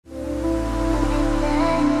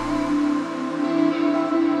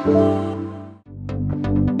Hello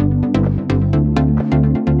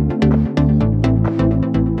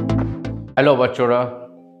বাচ্চারা,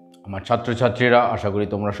 আমার ছাত্রছাত্রীরা, আশা করি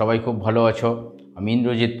তোমরা সবাই খুব ভালো আছো। আমি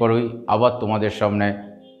ইন্দ্রজিৎ পারুই আবার তোমাদের সামনে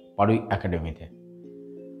পারুই একাডেমিতে।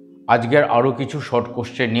 আজকের আরও কিছু শর্ট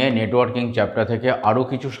কোশ্চেন নিয়ে, নেটওয়ার্কিং চ্যাপ্টার থেকে আরও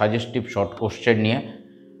কিছু সাজেস্টিভ শর্ট কোশ্চেন নিয়ে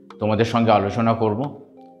তোমাদের সঙ্গে আলোচনা করব।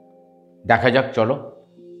 দেখা যাক, চলো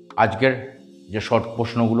আজকের যে শর্ট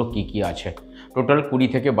প্রশ্নগুলো কি কি আছে। টোটাল 20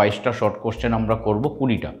 থেকে 22টা শর্ট কোশ্চেন আমরা করব।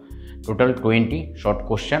 20টা, টোটাল 20 শর্ট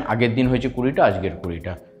কোশ্চেন। আগের দিন হয়েছে 20টা, আজকের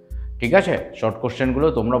 20টা। ঠিক আছে, শর্ট কোশ্চেনগুলো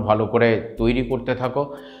তোমরা ভালো করে তৈরি করতে থাকো,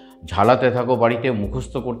 ঝালাতে থাকো, বাড়িতে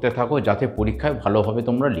মুখস্থ করতে থাকো, যাতে পরীক্ষায় ভালোভাবে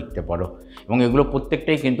তোমরা লিখতে পারো। এবং এগুলো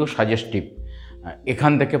প্রত্যেকটাই কিন্তু সাজেস্টিভ,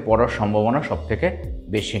 এখান থেকে পড়ার সম্ভাবনা সবথেকে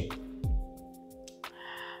বেশি।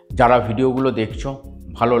 যারা ভিডিওগুলো দেখছো,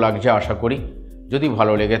 ভালো লাগছে আশা করি। যদি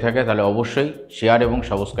ভালো লেগে থাকে তাহলে অবশ্যই শেয়ার এবং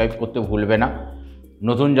সাবস্ক্রাইব করতে ভুলবে না।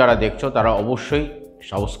 নতুন যারা দেখছো তারা অবশ্যই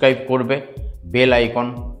সাবস্ক্রাইব করবে, বেল আইকন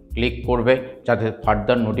ক্লিক করবে, যাতে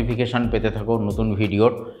ফার্দার নোটিফিকেশান পেতে থাকো নতুন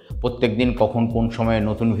ভিডিওর। প্রত্যেক দিন কখন কোন সময়ে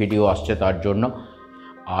নতুন ভিডিও আসছে তার জন্য।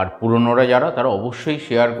 আর পুরনোরা যারা, তারা অবশ্যই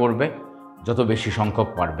শেয়ার করবে যত বেশি সংখ্যক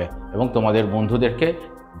পারবে, এবং তোমাদের বন্ধুদেরকে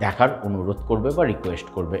দেখার অনুরোধ করবে বা রিকোয়েস্ট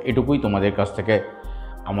করবে। এটুকুই তোমাদের কাছ থেকে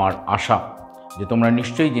আমার আশা, যে তোমরা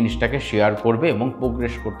নিশ্চয়ই জিনিসটাকে শেয়ার করবে এবং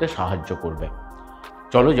প্রোগ্রেস করতে সাহায্য করবে।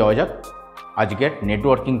 চলো যাওয়া যাক আজকের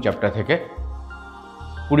নেটওয়ার্কিং চ্যাপ্টার থেকে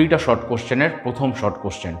 20টা শর্ট কোশ্চেনের প্রথম শর্ট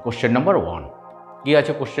কোশ্চেন। কোশ্চেন নাম্বার 1 কী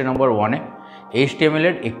আছে? কোশ্চেন নাম্বার 1-এ HTML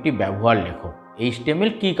এর একটি ব্যবহার লেখো। HTML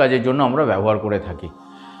কী কাজের জন্য আমরা ব্যবহার করে থাকি?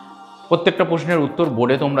 প্রত্যেকটা প্রশ্নের উত্তর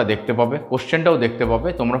বোর্ডে তোমরা দেখতে পাবে, কোশ্চেনটাও দেখতে পাবে।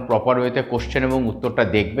 তোমরা প্রপার ওয়েতে কোশ্চেন এবং উত্তরটা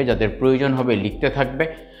দেখবে, যাদের প্রয়োজন হবে লিখতে থাকবে,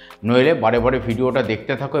 নইলে বারে বারে ভিডিওটা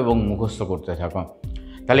দেখতে থাকো এবং মুখস্থ করতে থাকো।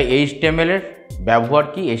 তাহলে HTML এর ব্যবহার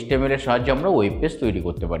কি? HTML এর সাহায্যে আমরা ওয়েব পেজ তৈরি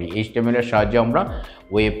করতে পারি। HTML এর সাহায্যে আমরা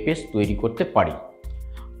ওয়েব পেজ তৈরি করতে পারি।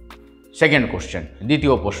 সেকেন্ড কোশ্চেন,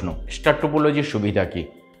 দ্বিতীয় প্রশ্ন, স্টার টোপোলজির সুবিধা কী?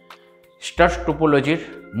 স্টার টোপোলজির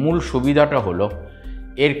মূল সুবিধাটা হলো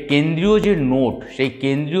এর কেন্দ্রীয় যে নোড, সেই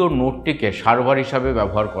কেন্দ্রীয় নোডটিকে সার্ভার হিসাবে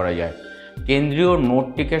ব্যবহার করা যায়। কেন্দ্রীয়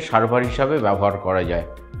নোডটিকে সার্ভার হিসাবে ব্যবহার করা যায়।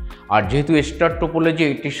 আর যেহেতু স্টার টোপোলজি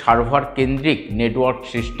একটি সার্ভার কেন্দ্রিক নেটওয়ার্ক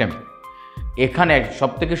সিস্টেম, এখানে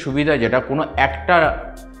সবথেকে সুবিধা যেটা, কোনো একটা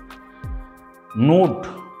নোড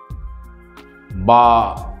বা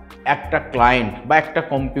একটা ক্লায়েন্ট বা একটা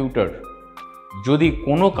কম্পিউটার যদি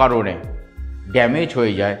কোনো কারণে ড্যামেজ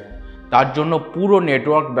হয়ে যায়, তার জন্য পুরো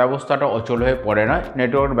নেটওয়ার্ক ব্যবস্থাটা অচল হয়ে পড়ে না,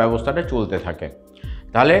 নেটওয়ার্ক ব্যবস্থাটা চলতে থাকে।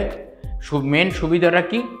 তাহলে মেন সুবিধাটা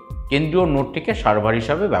কি? কেন্দ্রীয় নোডটিকে সার্ভার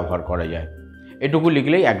হিসাবে ব্যবহার করা যায়। এটুকু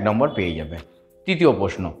লিখলেই 1 নম্বর পেয়ে যাবে। তৃতীয়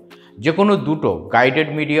প্রশ্ন, যে কোনো দুটো গাইডেড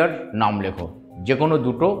মিডিয়ার নাম লেখো। যে কোনো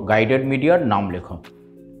দুটো গাইডেড মিডিয়ার নাম লেখো।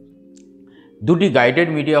 দুটি গাইডেড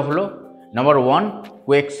মিডিয়া হলো, number 1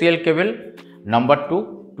 coaxial cable, number 2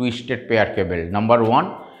 twisted pair cable. Number 1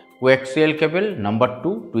 coaxial cable, number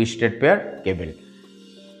 2 twisted pair cable.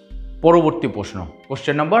 পরবর্তী প্রশ্ন,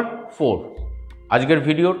 কোশ্চেন নাম্বার 4, আজকের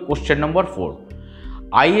ভিডিওর কোশ্চেন নাম্বার 4,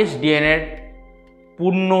 ISDN এর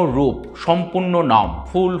পূর্ণ রূপ, সম্পূর্ণ নাম,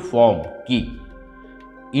 ফুল ফর্ম কি?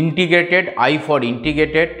 Integrated, I for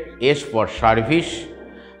integrated, S for service,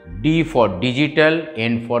 D for digital,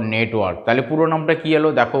 N for network. তাহলে পুরো নামটা কী এলো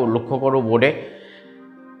দেখো, লক্ষ্য করো বোর্ডে।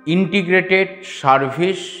 Integrated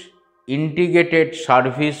service, integrated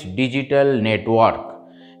service digital network,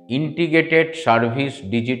 integrated service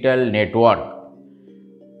digital network.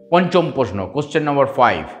 পঞ্চম প্রশ্ন, কোশ্চেন নাম্বার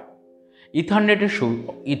 5,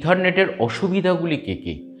 ইথারনেটের অসুবিধাগুলি কী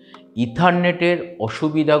কী? ইথারনেটের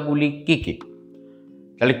অসুবিধাগুলি কী কী?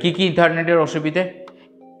 তাহলে কী কী ইথারনেটের অসুবিধে?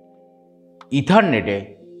 ইথারনেটে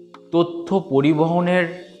তথ্য পরিবহনের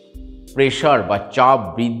প্রেশার বা চাপ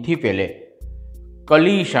বৃদ্ধি পেলে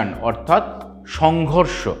কলিশন অর্থাৎ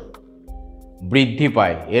সংঘর্ষ বৃদ্ধি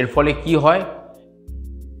পায়। এর ফলে কি হয়?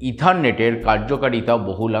 ইথারনেটের কার্যকারিতা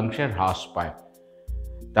বহুলাংশে হ্রাস পায়।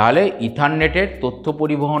 তাহলে ইথারনেটের তথ্য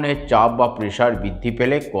পরিবহনের চাপ বা প্রেশার বৃদ্ধি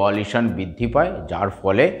পেলে কোয়ালিশন বৃদ্ধি পায়, যার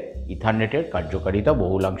ফলে ইথারনেটের কার্যকারিতা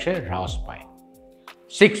বহুলাংশে হ্রাস পায়।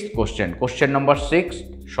 6th কোশ্চেন, কোশ্চেন নাম্বার 6,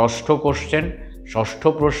 ষষ্ঠ কোশ্চেন, ষষ্ঠ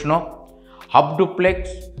প্রশ্ন, হাফ ডুপ্লেক্স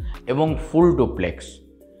এবং ফুল ডুপ্লেক্স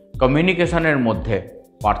কমিউনিকেশনের মধ্যে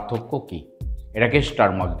পার্থক্য কী? এটাকে স্টার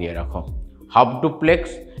মার্ক দিয়ে রাখো। হাফ ডুপ্লেক্স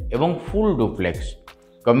এবং ফুল ডুপ্লেক্স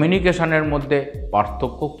কমিউনিকেশনের মধ্যে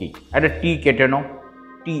পার্থক্য কী? একটা টি কেটে নাও,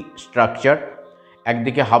 টি স্ট্রাকচার,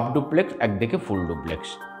 একদিকে হাফ ডুপ্লেক্স, একদিকে ফুল ডুপ্লেক্স।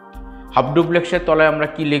 হাফ ডুপ্লেক্সের তলায় আমরা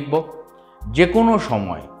কি লিখব? যে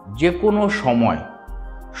কোনো সময়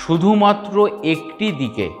শুধুমাত্র একটি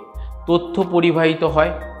দিকে তথ্য পরিবাহিত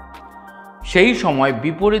হয়, সেই সময়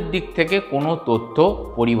বিপরীত দিক থেকে কোনো তথ্য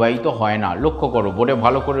পরিবাহিত হয় না। লক্ষ্য করো, বোর্ডে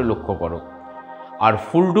ভালো করে লক্ষ্য করো। আর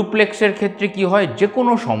ফুল ডুপ্লেক্সের ক্ষেত্রে কি হয়, যে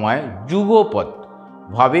কোনো সময়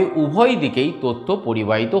যুগপৎভাবে উভয় দিকেই তথ্য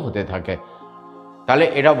পরিবাহিত হতে থাকে। তাহলে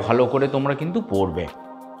এটা ভালো করে তোমরা কিন্তু পড়বে।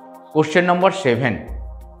 কোশ্চেন নাম্বার 7,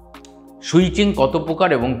 সুইচিং কত প্রকার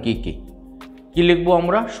এবং কি কি? কি লিখবো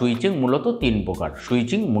আমরা? সুইচিং মূলত 3 প্রকার।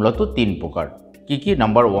 সুইচিং মূলত 3 প্রকার। কি কি?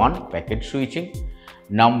 Number 1 packet switching,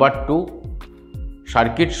 number 2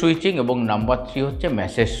 circuit switching এবং নাম্বার 3 হচ্ছে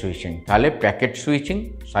মেসেজ সুইচিং। তাহলে প্যাকেট সুইচিং,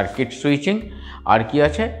 সার্কিট সুইচিং আর কি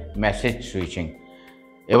আছে? Message switching.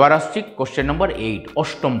 এবার আসছি কোশ্চেন নাম্বার 8,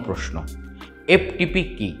 অষ্টম প্রশ্ন। এফটিপি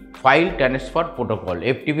কি? File transfer protocol.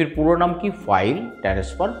 এফটিপির পুরো নাম কি? File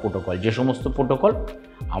transfer protocol. যে সমস্ত প্রোটোকল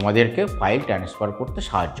আমাদেরকে ফাইল ট্রান্সফার করতে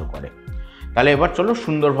সাহায্য করে। তাহলে এবার চলো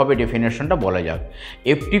সুন্দরভাবে ডেফিনেশনটা বলা যাক।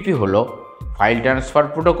 এফটিপি হলো ফাইল ট্রান্সফার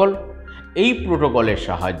প্রোটোকল। এই প্রোটোকলের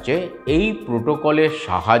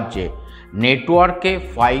সাহায্যে নেটওয়ার্কে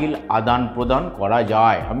ফাইল আদান প্রদান করা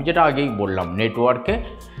যায়। আমি যেটা আগেই বললাম, নেটওয়ার্কে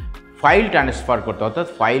ফাইল ট্রান্সফার করতে, অর্থাৎ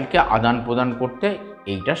ফাইলকে আদান প্রদান করতে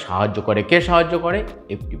এইটা সাহায্য করে। কে সাহায্য করে?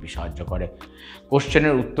 এফটিপি সাহায্য করে।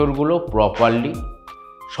 কোশ্চেনের উত্তরগুলো প্রপারলি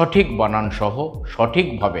সঠিক বানান সহ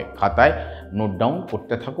সঠিকভাবে খাতায় নোট ডাউন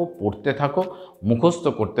করতে থাকো, পড়তে থাকো, মুখস্থ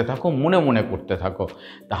করতে থাকো, মনে মনে করতে থাকো।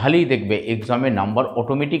 তাহলেই দেখবে এক্সামে নাম্বার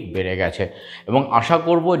অটোমেটিক বেড়ে গেছে। এবং আশা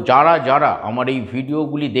করব যারা যারা আমার এই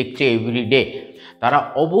ভিডিওগুলি দেখছে এভরিডে, তারা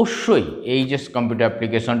অবশ্যই HS computer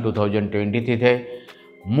application 2023-তে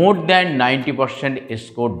more than 90%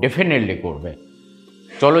 score definitely করবে।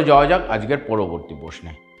 চলো যাওয়া যাক আজকের পরবর্তী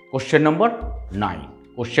প্রশ্নে। Question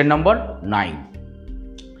number 9।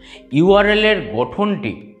 ইউআরএল এর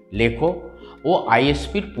গঠনটি লেখো ও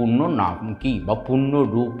আইএসপির পূর্ণ নাম কি বা পূর্ণ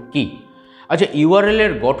রূপ কি? আচ্ছা, ইউআরএল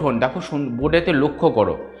এর গঠন দেখো, বোর্ডেতে লক্ষ্য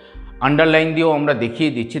করো, আন্ডারলাইন দিয়েও আমরা দেখিয়ে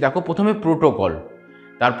দিচ্ছি। দেখো, প্রথমে প্রোটোকল,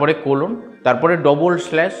 তারপরে কোলন, তারপরে ডবল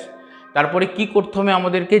স্ল্যাশ, তারপরে কি করতে হবে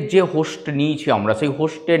আমাদেরকে? যে হোস্ট নিয়েছি আমরা সেই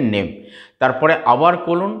হোস্টের নেম, তারপরে আবার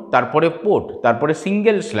কোলন, তারপরে পোর্ট, তারপরে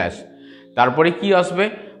সিঙ্গেল স্ল্যাশ, তারপরে কি আসবে?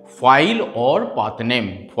 File or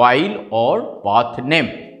path name.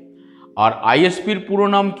 আর আইএসপির পুরো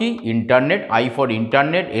নাম কি? Internet. I for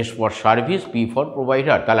internet, S for service, P for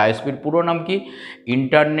provider. তাহলে আইএসপির পুরো নাম কি?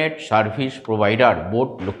 Internet service provider.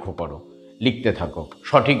 বোর্ড লক্ষ্য করো, লিখতে থাকো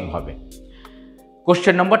সঠিকভাবে।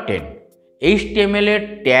 কোশ্চেন নাম্বার 10, এইচটিএমএল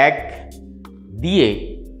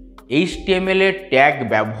এর ট্যাগ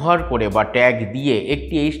ব্যবহার করে বা ট্যাগ দিয়ে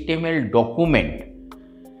একটি এইচটিএমএল ডকুমেন্ট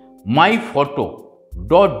মাই ফটো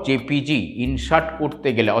 .jpg ইনসার্ট করতে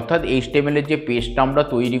গেলে, অর্থাৎ এইচটিএমএল এর যে পেজটা আমরা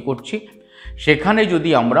তৈরি করছি সেখানে যদি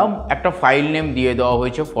আমরা একটা ফাইল নেম দিয়ে দেওয়া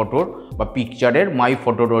হয়েছে ফটোর বা পিকচারের, মাই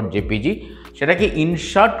ফটো .jpg, সেটাকে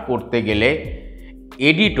ইনসার্ট করতে গেলে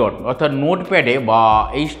এডিটর অর্থাৎ নোটপ্যাডে বা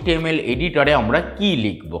এইচটিএমএল এডিটরে আমরা কি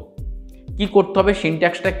লিখব, কি করতে হবে?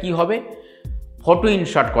 সিনট্যাক্সটা কি হবে? ফটো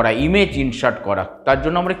ইনসার্ট করা, ইমেজ ইনসার্ট করা। তার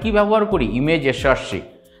জন্য আমরা কি ব্যবহার করি? Image SRC.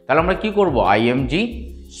 তাহলে আমরা কি করব? আইএমজি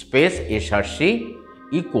স্পেস এসআরসি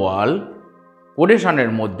ইকুয়াল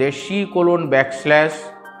কোটেশনের মধ্যে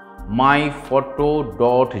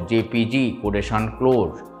c:\myphoto.jpg quotation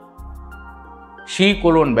close,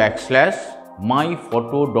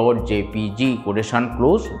 c:\myphoto.jpg quotation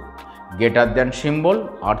close, greater than symbol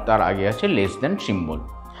আর তার আগে আছে লেস দ্যান সিম্বল।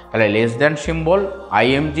 তাহলে less than symbol,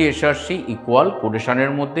 IMG SRC equal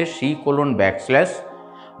কোটেশনের মধ্যে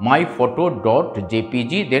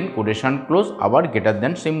c:\myphoto.jpg দেন কোটেশন ক্লোজ, আবার গ্রেটার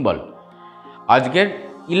দ্যান সিম্বল। আজকের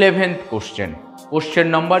 11th কোশ্চেন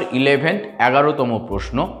নাম্বার 11, 11তম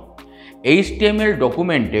প্রশ্ন। HTML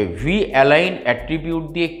ডকুমেন্টে ভি অ্যালাইন অ্যাট্রিবিউট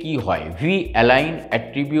দিয়ে কি হয়? ভি অ্যালাইন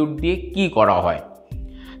অ্যাট্রিবিউট দিয়ে কি করা হয়?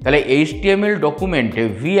 তাহলে এইচটিএমএল ডকুমেন্টে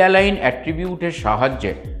ভি অ্যালাইন অ্যাট্রিবিউটের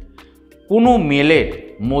সাহায্যে কোনো মেলের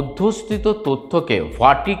মধ্যস্থিত তথ্যকে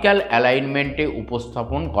ভার্টিক্যাল অ্যালাইনমেন্টে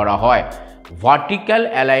উপস্থাপন করা হয়। ভার্টিক্যাল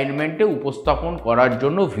অ্যালাইনমেন্টে উপস্থাপন করার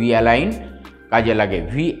জন্য ভি অ্যালাইন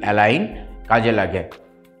কাজে লাগে।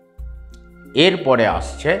 এরপরে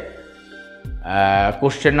আসছে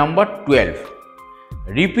কোশ্চেন নাম্বার 12,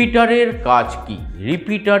 রিপিটারের কাজ কি?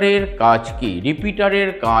 রিপিটারের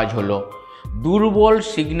কাজ হলো দুর্বল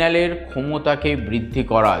সিগন্যালের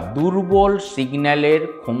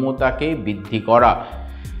ক্ষমতাকে বৃদ্ধি করা।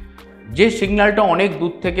 যে সিগন্যালটা অনেক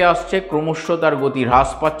দূর থেকে আসছে, ক্রমশ তার গতি হ্রাস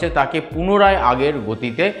পাচ্ছে, তাকে পুনরায় আগের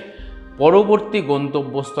গতিতে পরবর্তী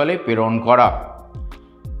গন্তব্যস্থলে প্রেরণ করা।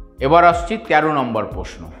 এবার আসছি 13 নম্বর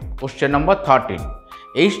প্রশ্ন, কোশ্চেন নাম্বার 13,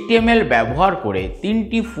 এইচটিএমএল ব্যবহার করে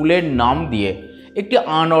 3টি ফুলের নাম দিয়ে একটি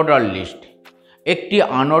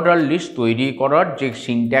আনঅর্ডার লিস্ট তৈরি করার যে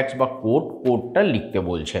সিনট্যাক্স বা কোডটা লিখতে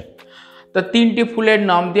বলছে। তা 3টি ফুলের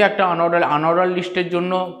নাম দিয়ে একটা আনঅর্ডার লিস্টের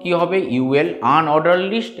জন্য কি হবে, ইউএল, আনঅর্ডার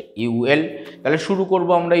লিস্ট ইউএল। তাহলে শুরু করব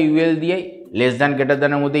আমরা ইউএল দিয়ে, লেস দ্যান গ্রেটার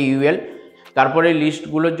দ্যানের মধ্যে ইউএল। তারপরে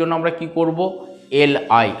লিস্টগুলোর জন্য আমরা কি করব,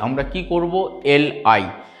 এলআই, আমরা কি করব এলআই।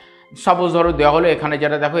 সাপোজ ধরো দেওয়া হলো, এখানে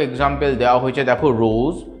যেটা দেখো এক্সাম্পল দেওয়া হয়েছে, দেখো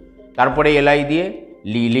রোজ, তারপরে এলআই দিয়ে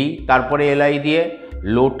লিলি, তারপরে এলআই দিয়ে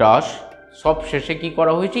লোটাস, সব শেষে কি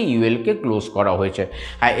করা হয়েছে, ইউএলকে ক্লোজ করা হয়েছে।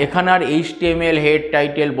 হ্যাঁ, এখানে আর HTML, হেড,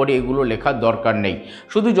 টাইটেল, বডি এগুলো লেখার দরকার নেই,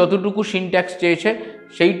 শুধু যতটুকু সিনট্যাক্স চেয়েছে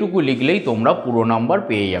সেইটুকু লিখলেই তোমরা পুরো নাম্বার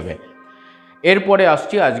পেয়ে যাবে। এরপরে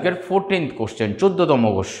আসছি আজকের 14th কোশ্চেন, 14তম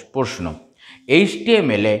প্রশ্ন।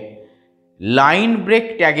 HTML এ লাইন ব্রেক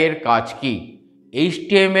ট্যাগের কাজ কি?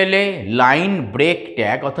 HTML এ লাইন ব্রেক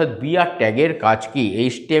ট্যাগ অর্থাৎ বিআর ট্যাগের কাজ কি?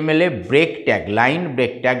 HTML এ break tag, line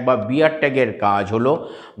break tag বা বিআর ট্যাগের কাজ হলো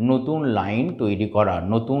নতুন লাইন তৈরি করা,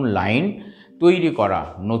 নতুন লাইন তৈরি করা,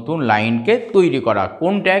 নতুন লাইনকে তৈরি করা।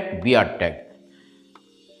 কোন tag? BR tag.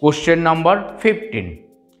 Question number 15,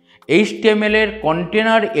 HTML এর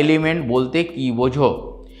কন্টেনার এলিমেন্ট বলতে কি বোঝো?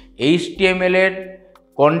 HTML এর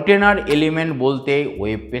কন্টেনার এলিমেন্ট বলতে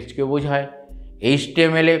ওয়েব পেজকে বোঝায়।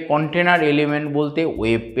 HTML এ কন্টেনার এলিমেন্ট বলতে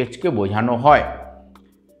ওয়েব পেজকে বোঝানো হয়।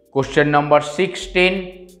 কোশ্চেন নাম্বার 16,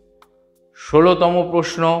 16তম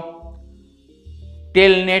প্রশ্ন,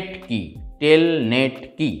 টেলনেট কি? টেলনেট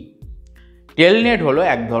কি? টেলনেট হলো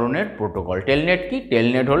এক ধরনের প্রোটোকল। টেলনেট কি?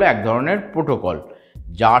 টেলনেট হলো এক ধরনের প্রোটোকল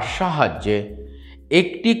যার সাহায্যে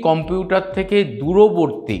একটি কম্পিউটার থেকে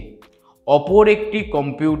দূরবর্তী অপর একটি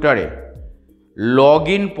কম্পিউটারে লগ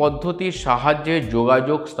ইন পদ্ধতির সাহায্যে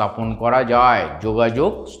যোগাযোগ স্থাপন করা যায়,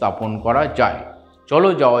 যোগাযোগ স্থাপন করা যায়। চলো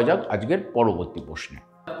যাওয়া যাক আজকের পরবর্তী প্রশ্নে।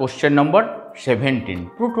 কোশ্চেন নম্বর 17,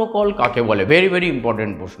 প্রোটোকল কাকে বলে? ভেরি ভেরি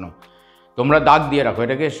ইম্পর্টেন্ট প্রশ্ন, তোমরা দাগ দিয়ে রাখো,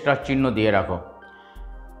 এটাকে স্টার চিহ্ন দিয়ে রাখো।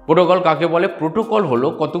 প্রোটোকল কাকে বলে? প্রোটোকল হলো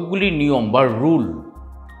কতকগুলি নিয়ম বা রুল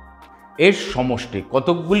এর সমষ্টি,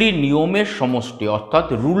 কতকগুলি নিয়মের সমষ্টি অর্থাৎ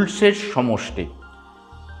রুলসের সমষ্টি,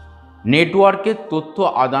 নেটওয়ার্কের তথ্য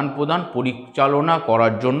আদান প্রদান পরিচালনা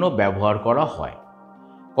করার জন্য ব্যবহার করা হয়।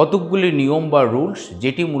 কতকগুলি নিয়ম বা রুলস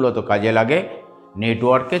যেটি মূলত কাজে লাগে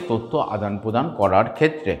নেটওয়ার্কে তথ্য আদান প্রদান করার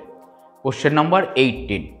ক্ষেত্রে। কোশ্চেন নাম্বার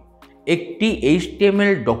 18, একটি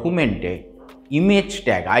HTML ডকুমেন্টে ইমেজ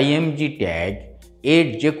ট্যাগ IMG ট্যাগ এর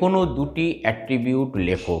যে কোনো দুটি অ্যাট্রিবিউট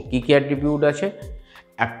লেখো। কী কী অ্যাট্রিবিউট আছে?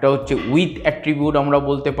 একটা হচ্ছে উইথ অ্যাট্রিবিউট আমরা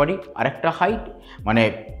বলতে পারি, আর একটা হাইট, মানে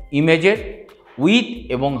ইমেজের উইথ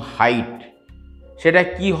এবং হাইট সেটা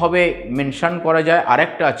কি হবে মেনশন করা যায়।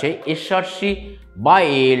 আরেকটা আছে SRC বা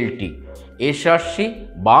ALT, SRC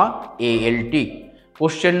বা ALT।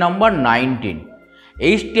 কোশ্চেন নাম্বার 19,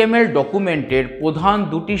 HTML ডকুমেন্টের প্রধান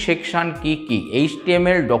দুটি সেকশন কি কি?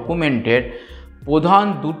 HTML ডকুমেন্টের প্রধান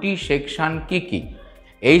দুটি সেকশন কি কি?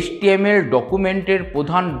 HTML ডকুমেন্টের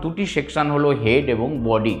প্রধান দুটি সেকশন হলো হেড এবং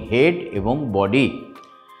বডি, হেড এবং বডি।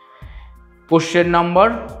 কোশ্চেন নাম্বার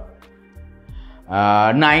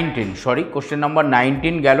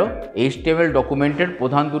 19 গেল। HTML ডকুমেন্টের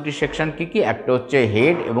প্রধান দুটি সেকশন কি কি? একটা হচ্ছে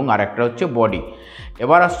হেড এবং আরেকটা হচ্ছে বডি।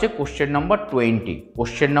 এবার আসছে কোশ্চেন নাম্বার 20।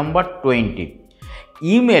 কোশ্চেন নাম্বার 20,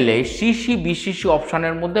 ইমেলে CC BCC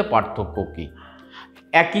অপশানের মধ্যে পার্থক্য কি?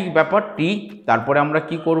 একই ব্যাপার টি, তারপরে আমরা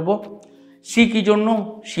কি করব, সি কি জন্য,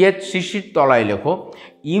 সিসির তলায় লেখো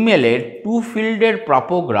ইমেলের টু ফিল্ডের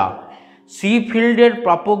প্রাপকরা সি ফিল্ডের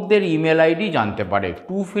প্রাপকদের ইমেল আইডি জানতে পারে।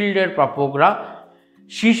 টু ফিল্ডের প্রাপকরা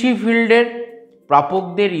সিসি ফিল্ডের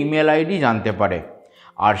প্রাপকদের ইমেল আইডি জানতে পারে,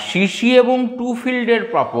 আর সিসি এবং টু ফিল্ডের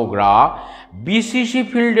প্রাপকরা বিসিসি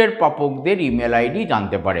ফিল্ডের প্রাপকদের ইমেল আইডি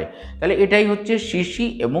জানতে পারে। তাহলে এটাই হচ্ছে সিসি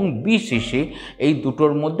এবং বিসিসি, এই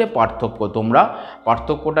দুটোর মধ্যে পার্থক্য। তোমরা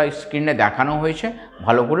পার্থক্যটা স্ক্রিনে দেখানো হয়েছে,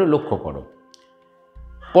 ভালো করে লক্ষ্য করো।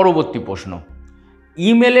 পরবর্তী প্রশ্ন,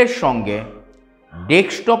 ইমেলের সঙ্গে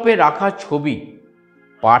ডেস্কটপে রাখা ছবি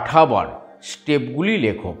পাঠাবার স্টেপগুলি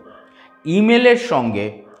লেখো। ইমেলের সঙ্গে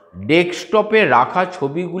ডেস্কটপে রাখা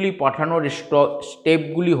ছবিগুলি পাঠানোর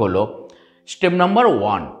স্টেপগুলি হলো, স্টেপ নাম্বার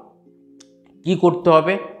 1, কি করতে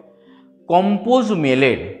হবে,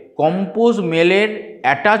 কম্পোজ মেলের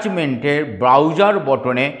অ্যাটাচমেন্টের ব্রাউজার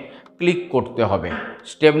বটনে ক্লিক করতে হবে।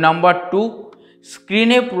 স্টেপ নাম্বার 2,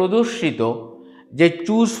 স্ক্রিনে প্রদর্শিত যে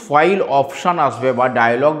চুজ ফাইল অপশান আসবে বা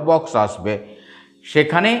ডায়লগ বক্স আসবে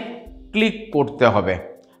সেখানে ক্লিক করতে হবে,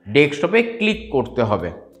 ডেস্কটপে ক্লিক করতে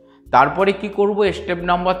হবে। তারপরে কি করব, স্টেপ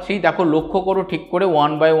নাম্বার 3, দেখো লক্ষ্য করো ঠিক করে,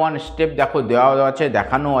 1 বাই 1 স্টেপ দেখো দেওয়া আছে,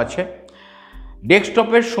 দেখানো আছে।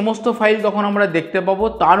 ডেস্কটপের সমস্ত ফাইল তখন আমরা দেখতে পাবো,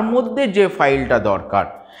 তার মধ্যে যে ফাইলটা দরকার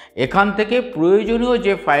এখান থেকে প্রয়োজনীয়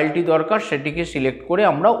যে ফাইলটি দরকার সেটিকে সিলেক্ট করে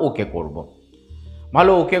আমরা ওকে করব।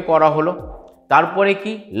 ভালো, ওকে করা হলো। তারপরে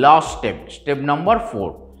কি, লাস্ট স্টেপ নাম্বার 4,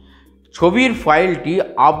 ছবির ফাইলটি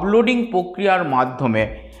আপলোডিং প্রক্রিয়ার মাধ্যমে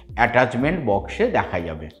অ্যাটাচমেন্ট বক্সে দেখা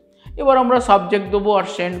যাবে। এবার আমরা সাবজেক্ট দেবো আর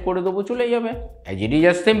সেন্ড করে দেবো, চলে যাবে। As it is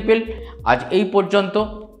simple. আজ এই পর্যন্ত।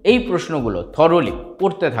 এই প্রশ্নগুলো থরলি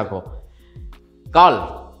পড়তে থাকো। কাল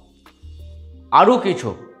আরও কিছু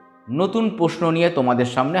নতুন প্রশ্ন নিয়ে তোমাদের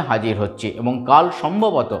সামনে হাজির হচ্ছি এবং কাল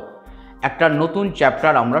সম্ভবত একটা নতুন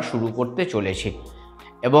চ্যাপ্টার আমরা শুরু করতে চলেছি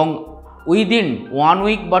এবং উইদিন 1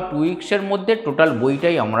 উইক বা 2 উইক্সের মধ্যে টোটাল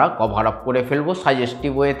বইটাই আমরা কভার আপ করে ফেলবো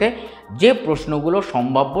সাজেস্টিভ ওয়েতে। যে প্রশ্নগুলো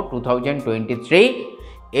সম্ভাব্য 2023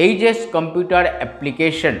 এইচএস কম্পিউটার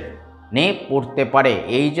অ্যাপ্লিকেশন নিয়ে পড়তে পারে,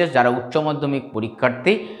 এইচএস যারা উচ্চ মাধ্যমিক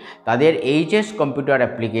পরীক্ষার্থী তাদের এইচএস কম্পিউটার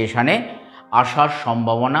অ্যাপ্লিকেশানে আসার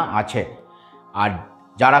সম্ভাবনা আছে। আর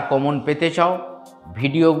যারা কমন পেতে চাও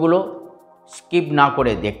ভিডিওগুলো স্কিপ না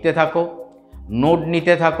করে দেখতে থাকো, নোট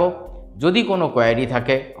নিতে থাকো। যদি কোনো কোয়ারি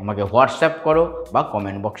থাকে আমাকে হোয়াটসঅ্যাপ করো বা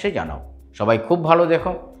কমেন্ট বক্সে জানাও। সবাই খুব ভালো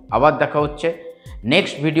দেখো। আবার দেখা হচ্ছে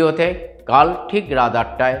নেক্সট ভিডিওতে। কাল ঠিক রাত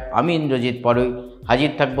 8টায় আমি ইন্দ্রজিৎ পারুই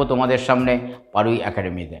হাজির থাকবো তোমাদের সামনে পারুই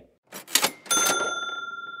একাডেমিতে।